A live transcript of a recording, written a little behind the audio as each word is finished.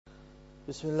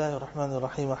بسم الله الرحمن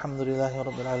الرحيم الحمد لله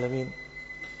رب العالمين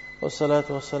والصلاة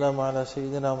والسلام على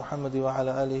سيدنا محمد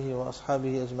وعلى آله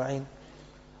وأصحابه أجمعين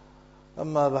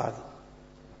أما بعد.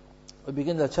 We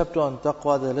begin the chapter on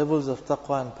taqwa, the levels of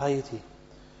taqwa and piety.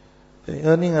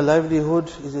 Earning a livelihood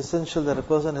is essential that a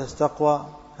person has taqwa,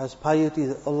 has piety,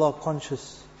 is Allah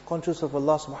conscious of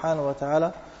Allah subhanahu wa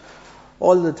ta'ala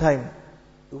all the time.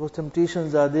 Because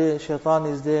temptations are there, shaitan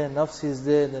is there, nafs is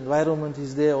there, the environment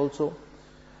is there also.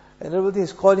 And everything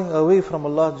is calling away from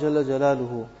Allah Jalla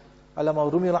Jalaluhu.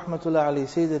 Allama Rumi rahmatullah alayhi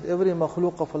says that every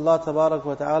makhluk of Allah tabarak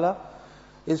wa ta'ala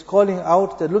is calling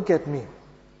out that look at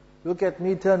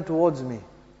me, turn towards me.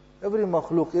 Every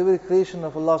makhluk, every creation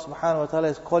of Allah subhanahu wa ta'ala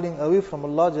is calling away from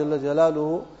Allah Jalla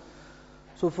Jalaluhu.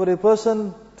 So for a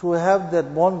person to have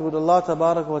that bond with Allah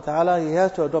tabarak wa ta'ala, he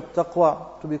has to adopt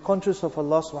taqwa, to be conscious of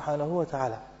Allah subhanahu wa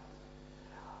ta'ala.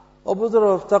 Opposite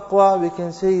of taqwa, we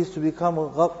can say, is to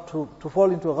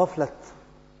fall into ghaflat,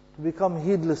 to become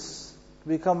heedless, to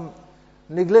become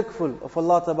neglectful of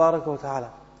Allah tabaraka wa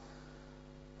ta'ala.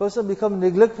 Person become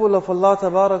neglectful of Allah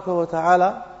tabaraka wa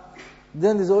ta'ala,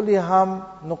 then there's only harm,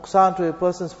 nuqsan to a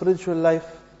person's spiritual life,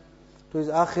 to his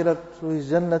akhirat, to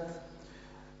his jannat.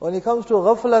 When it comes to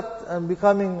ghaflat and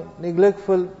becoming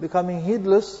neglectful, becoming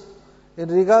heedless, in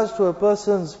regards to a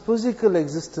person's physical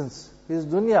existence, his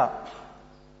dunya,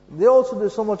 they also do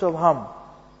so much of harm.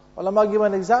 Ulama give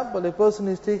an example. A person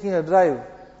is taking a drive,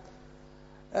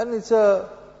 and it's not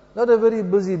a very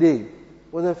busy day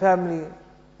with a family,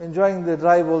 enjoying the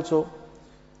drive also.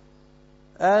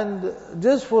 And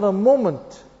just for a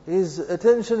moment, his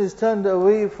attention is turned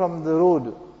away from the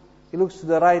road. He looks to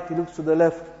the right, he looks to the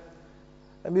left.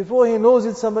 And before he knows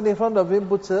it, somebody in front of him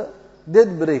puts a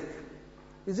dead brake.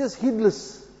 He's just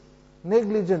heedless,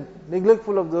 negligent,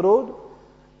 neglectful of the road.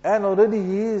 And already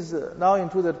he is now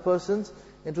into the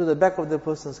back of the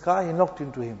person's car, he knocked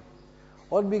into him.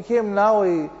 What became now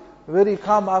a very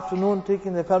calm afternoon,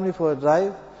 taking the family for a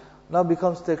drive, now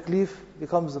becomes taklif,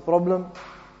 becomes the problem,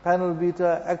 panel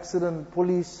beater, accident,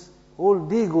 police, whole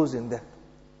day goes in there.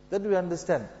 That we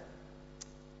understand.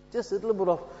 Just a little bit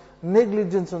of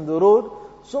negligence on the road,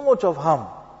 so much of harm.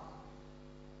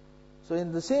 So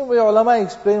in the same way, ulama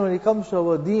explain, when it comes to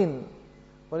our deen,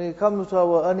 when it comes to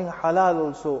our earning halal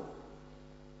also,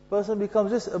 person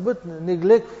becomes just a bit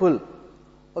neglectful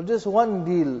of just one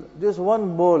deal, just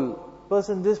one bowl.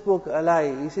 Person just spoke a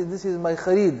lie. He said, this is my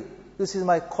kharid, this is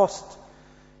my cost.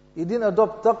 He didn't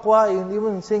adopt taqwa, in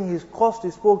even saying his cost,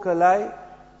 he spoke a lie.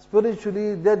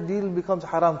 Spiritually, that deal becomes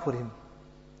haram for him.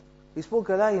 He spoke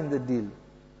a lie in the deal.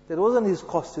 That wasn't his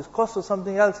cost was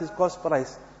something else, his cost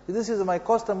price. This is my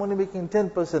cost, I'm only making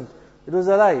 10%. It was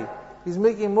a lie. He's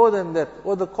making more than that,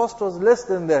 or the cost was less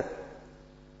than that.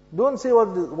 Don't say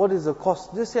what is the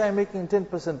cost. Just say I'm making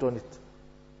 10% on it.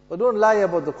 But don't lie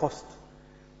about the cost.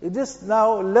 It just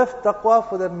now left taqwa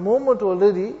for that moment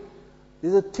already.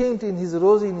 There's a taint in his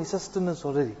rosy, in his sustenance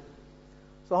already.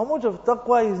 So how much of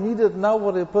taqwa is needed now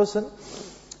for a person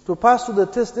to pass through the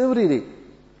test every day?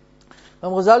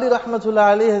 Imam Ghazali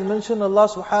rahmatullah alayhi has mentioned Allah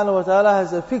subhanahu wa ta'ala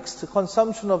has a fixed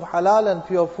consumption of halal and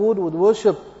pure food with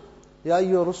worship. Ya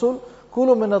ayyuha Rasul,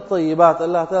 kulu min at-tayyibat.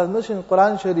 Allah Ta'ala mentioned in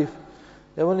Quran Sharif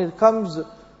that when it comes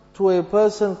to a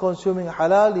person consuming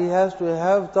halal, he has to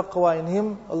have taqwa in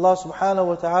him. Allah subhanahu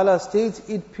wa ta'ala states,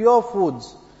 eat pure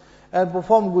foods and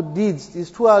perform good deeds.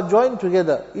 These two are joined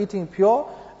together, eating pure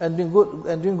and doing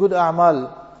good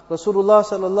a'mal. Rasulullah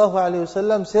sallallahu alayhi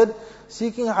wasallam said,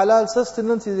 seeking halal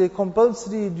sustenance is a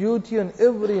compulsory duty on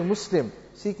every Muslim.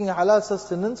 Seeking halal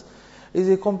sustenance is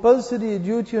a compulsory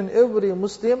duty on every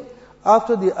Muslim,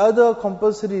 after the other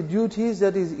compulsory duties,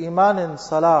 that is Iman and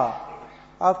Salah.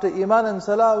 After Iman and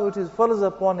Salah, which is farz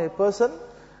upon a person,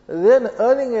 then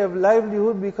earning a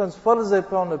livelihood becomes farz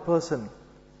upon a person.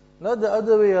 Not the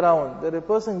other way around, that a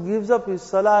person gives up his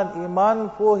Salah and Iman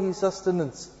for his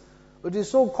sustenance, which is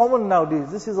so common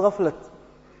nowadays. This is ghaflat.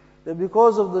 That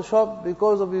because of the shop,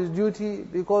 because of his duty,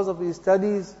 because of his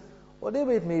studies,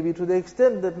 whatever it may be, to the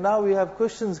extent that now we have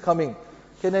questions coming.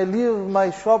 Can I leave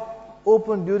my shop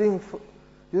open during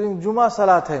Jummah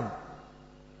Salah time?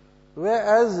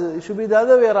 Whereas it should be the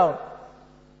other way around.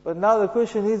 But now the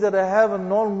question is that I have a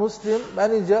non-Muslim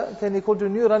manager, can he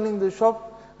continue running the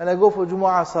shop and I go for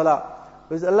Jummah Salah?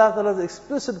 Because Allah Ta'ala's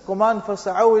explicit command,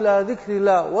 فَسَعَوْا إِلَىٰ ذِكْرِ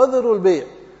اللَّهِ وَذَرُوا الْبَيْعِ,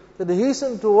 that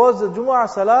hasten towards the Jummah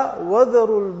Salah,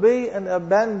 وَذَرُوا الْبَيْعِ, and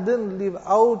abandon, leave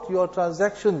out your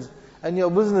transactions and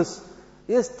your business.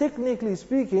 Yes, technically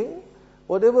speaking,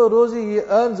 whatever rosy he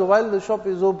earns while the shop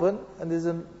is open and there's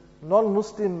a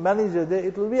non-Muslim manager there,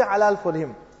 it will be halal for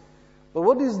him. But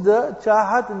what is the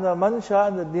chahat and the mansha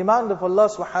and the demand of Allah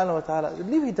subhanahu wa ta'ala?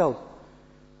 Leave it out.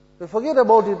 They forget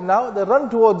about it now, they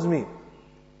run towards me.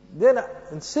 Then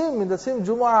in the same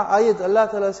Jumu'ah ayat, Allah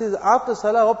Ta'ala says, after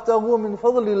salah, وَابْتَغُوا مِنْ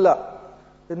فَضْلِ اللَّهِ.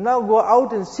 Then now go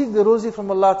out and seek the rozi from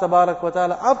Allah Tabarak wa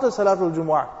Ta'ala after Salatul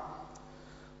Jumu'ah.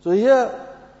 So here,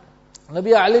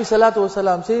 Nabi alayhi salatu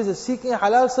wasalam says that seeking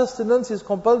halal sustenance is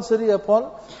compulsory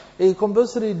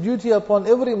duty upon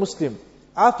every Muslim.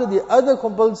 After the other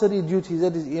compulsory duties,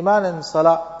 that is Iman and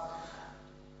Salah.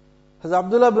 As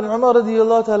Abdullah bin Umar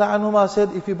radiyallahu ta'ala anhuma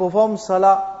said, if you perform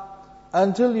Salah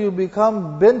until you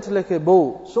become bent like a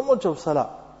bow, so much of Salah,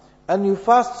 and you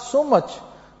fast so much,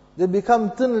 they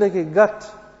become thin like a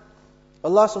gut,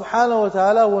 Allah subhanahu wa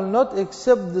ta'ala will not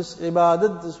accept this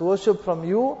ibadat, this worship from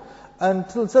you,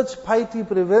 until such piety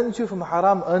prevents you from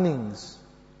haram earnings.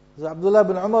 As Abdullah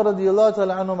bin Umar radiyallahu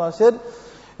ta'ala anhuma said,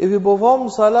 if you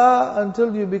perform salah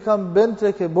until you become bent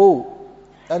like a bow,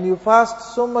 and you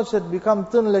fast so much that become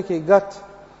thin like a gut,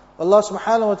 Allah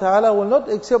subhanahu wa ta'ala will not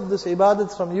accept this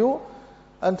ibadat from you,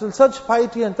 until such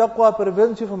piety and taqwa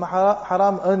prevents you from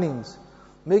haram earnings.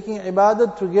 Making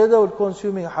ibadat together with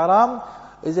consuming haram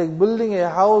is like building a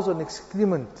house on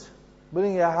excrement,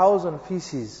 building a house on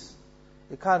feces.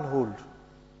 It can't hold.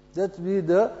 That will be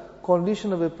the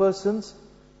condition of a person's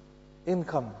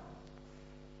income.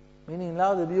 Meaning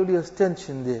now there will be only a stench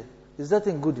in there. There's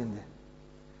nothing good in there.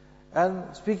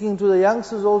 And speaking to the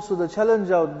youngsters also, the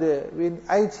challenge out there, we're in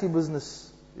IT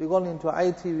business. We've gone into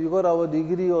IT, we got our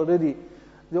degree already.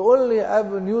 The only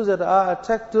avenues that are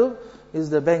attractive is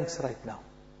the banks right now.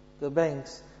 The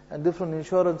banks and different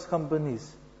insurance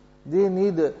companies. They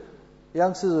need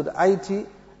youngsters with IT,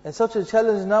 and such a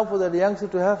challenge now for that youngster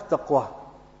to have taqwa.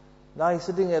 Now he's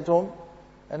sitting at home,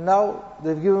 and now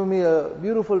they've given me a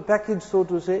beautiful package, so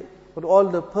to say, with all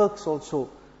the perks also.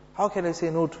 How can I say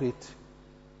no to it?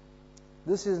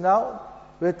 This is now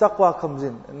where taqwa comes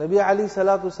in. And Nabi Ali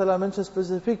salatu wasalam mentioned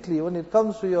specifically, when it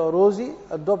comes to your rozi,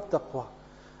 adopt taqwa.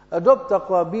 Adopt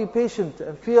taqwa, be patient,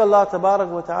 and fear Allah tabarak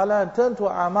wa ta'ala, and turn to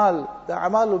amal. The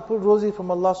amal will put rozi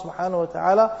from Allah subhanahu wa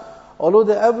ta'ala. Although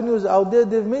the avenues out there,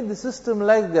 they've made the system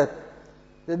like that.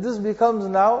 That this becomes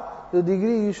now the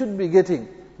degree you should be getting.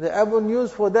 The avenues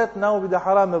for that now will be the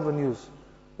haram avenues.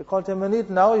 They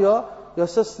contaminate now your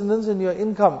sustenance and your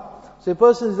income. So a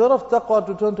person is a lot of taqwa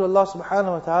to turn to Allah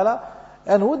subhanahu wa ta'ala.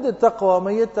 And with the taqwa,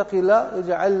 مَن يَتَّقِ اللَّهِ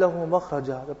يَجْعَلْ لَهُ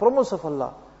مَخْرَجًا. The promise of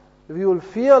Allah. If you will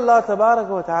fear Allah tabarak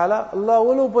wa ta'ala, Allah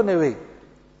will open a way.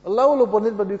 Allah will open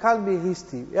it, but you can't be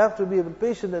hasty. You have to be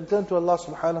patient and turn to Allah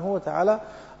subhanahu wa ta'ala.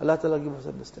 Allah ta'ala give us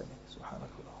understanding.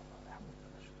 Subhanakallah.